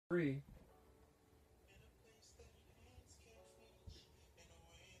Free.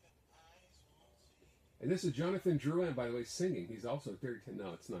 And this is Jonathan Drouin, by the way, singing. He's also very...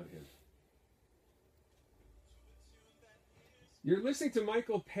 No, it's not him. You're listening to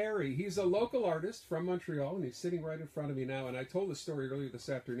Michael Perry. He's a local artist from Montreal, and he's sitting right in front of me now. And I told the story earlier this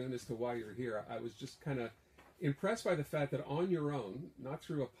afternoon as to why you're here. I was just kind of impressed by the fact that on your own, not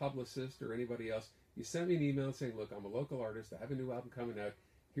through a publicist or anybody else, you sent me an email saying, look, I'm a local artist. I have a new album coming out.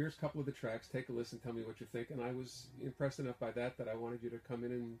 Here's a couple of the tracks. Take a listen. Tell me what you think. And I was impressed enough by that I wanted you to come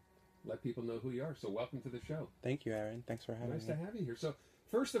in and let people know who you are. So welcome to the show. Thank you, Aaron. Thanks for having me. Nice to have you here. So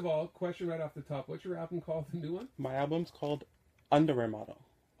first of all, question right off the top. What's your album called, the new one? My album's called Underwear Model.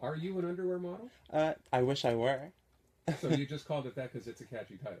 Are you an underwear model? I wish I were. So you just called it that because it's a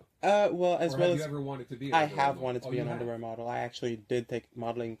catchy title? Well, as or well have as you ever wanted to be an I underwear have model? wanted to be an underwear model. I actually did take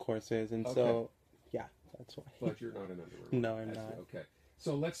modeling courses, and so, yeah, that's why. But you're not an underwear model. No, I'm not. Okay.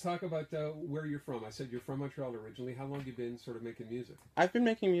 So let's talk about where you're from. I said you're from Montreal originally. How long have you been sort of making music? I've been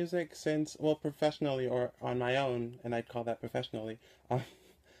making music since, well, professionally or on my own, and I'd call that professionally,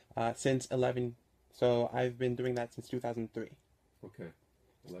 since 11. So I've been doing that since 2003. Okay.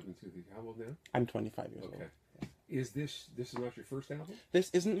 11, 2, 3. How old now? I'm 25 years old. Okay. Is this is not your first album? This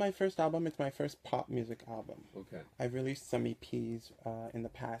isn't my first album. It's my first pop music album. Okay. I've released some EPs in the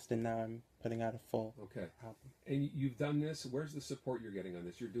past, and now I'm putting out a full album. And you've done this. Where's the support you're getting on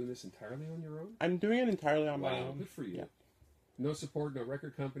this? You're doing this entirely on your own? I'm doing it entirely on my own. Good for you. Yeah. No support, no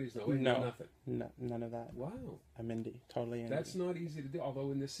record companies, no nothing. No, none of that. Wow. I'm indie, totally indie. That's not easy to do.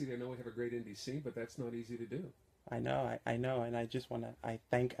 Although in this city, I know we have a great indie scene, but that's not easy to do. I know, and I just want to, I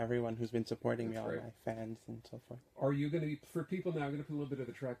thank everyone who's been supporting me, all my fans and so forth. Are you going to be, for people now, I'm going to put a little bit of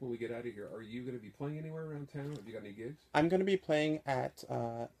the track when we get out of here, are you going to be playing anywhere around town? Have you got any gigs? I'm going to be playing at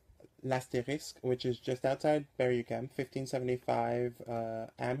L'Astérisque, which is just outside Berry-UQAM, 1575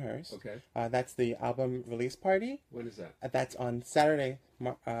 Amherst. Okay. That's the album release party. When is that? That's on Saturday,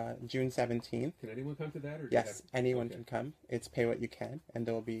 June 17th. Can anyone come to that? Or yes, anyone can come. It's pay what you can, and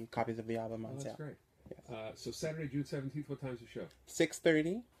there will be copies of the album on sale. That's great. Yes. So Saturday, June 17th, what time's the show?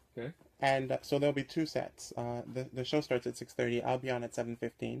 6:30. Okay. And so there'll be two sets. The show starts at 6:30. I'll be on at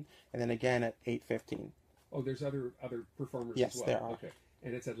 7:15, and then again at 8:15. Oh, there's other performers as as well? Yes, there are. Okay.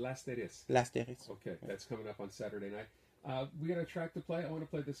 And it's at L'Astérisque. L'Astérisque. Okay, that's coming up on Saturday night. We got a track to play. I want to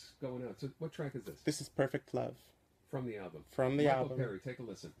play this going out. So what track is this? This is Perfect Love. From the album. From the Michael album. Perry, take a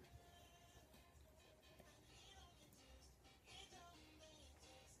listen.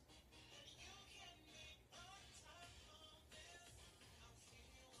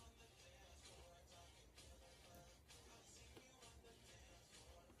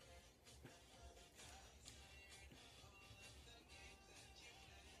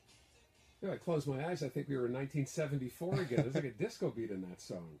 Yeah, I closed my eyes. I think we were in 1974 again. There's like a disco beat in that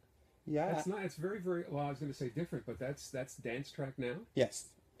song. Yeah. It's not. It's very, very. Well, I was going to say different, but that's dance track now. Yes,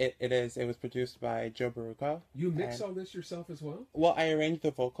 it is. It was produced by Joe Baruco. You mix all this yourself as well? Well, I arranged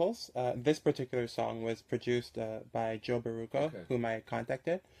the vocals. This particular song was produced by Joe Baruco, whom I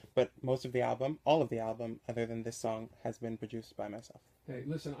contacted. But most of the album, all of the album, other than this song, has been produced by myself. Hey,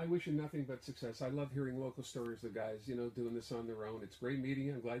 listen, I wish you nothing but success. I love hearing local stories of guys, doing this on their own. It's great meeting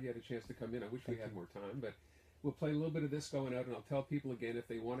you. I'm glad you had a chance to come in. I wish we had more time, but we'll play a little bit of this going out, and I'll tell people again if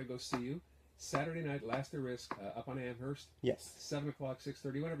they want to go see you. Saturday night, L'Astérisque, up on Amherst. Yes. 7 o'clock,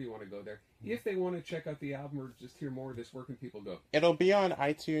 6:30, whenever you want to go there. If they want to check out the album or just hear more of this, where can people go? It'll be on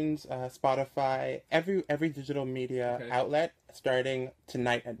iTunes, Spotify, every digital media outlet, starting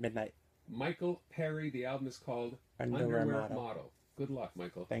tonight at midnight. Michael Perry, the album is called Underwear Model. Good luck,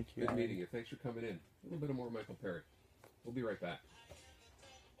 Michael. Thank you. Good meeting you. Thanks for coming in. A little bit more Michael Perry. We'll be right back.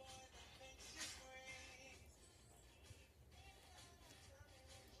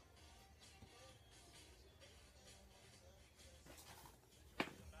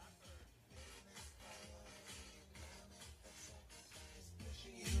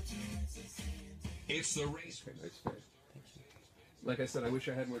 It's the race. Okay, nice face. Like I said, I wish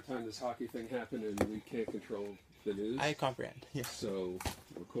I had more time. This hockey thing happened, and we can't control the news. I comprehend. Yes. So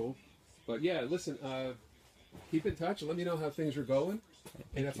we're cool. But yeah, listen. Keep in touch. Let me know how things are going,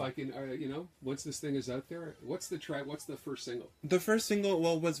 and if I can, once this thing is out there, what's the track? What's the first single? The first single,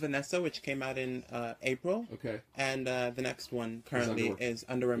 was Vanessa, which came out in April. Okay. And the next one currently is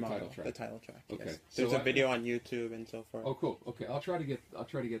Underwear Model, the title track. Okay. Yes. There's a video on YouTube and so forth. Oh, cool. Okay, I'll try to get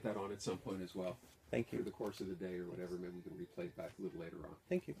that on at some point as well. Thank you. Through the course of the day or whatever, maybe we can replay it back a little later on.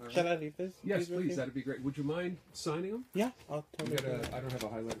 Thank you. All Shall right. I leave this? Yes, please. That'd be great. Would you mind signing them? Yeah, I'll totally do I don't have a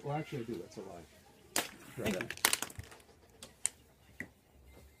highlighter. Well, actually, I do. That's a lie. Try Thank that.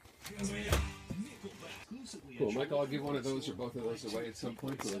 you. Cool, Michael, I'll give one of those or both of those away at some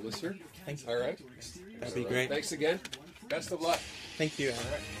point to a listener. Thanks. All right. That'd be great. Thanks again. Best of luck. Thank you. All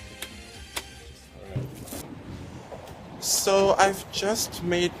right. So I've just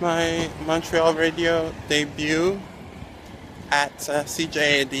made my Montreal radio debut at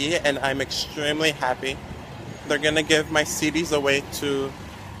CJAD, and I'm extremely happy. They're gonna give my CDs away to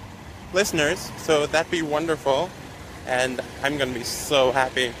listeners, so that'd be wonderful. And I'm gonna be so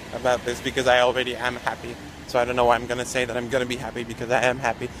happy about this because I already am happy. So I don't know why I'm gonna say that I'm gonna be happy, because I am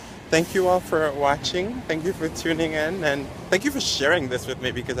happy. Thank you all for watching. Thank you for tuning in, and thank you for sharing this with me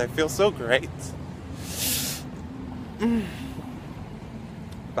because I feel so great.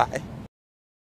 Bye.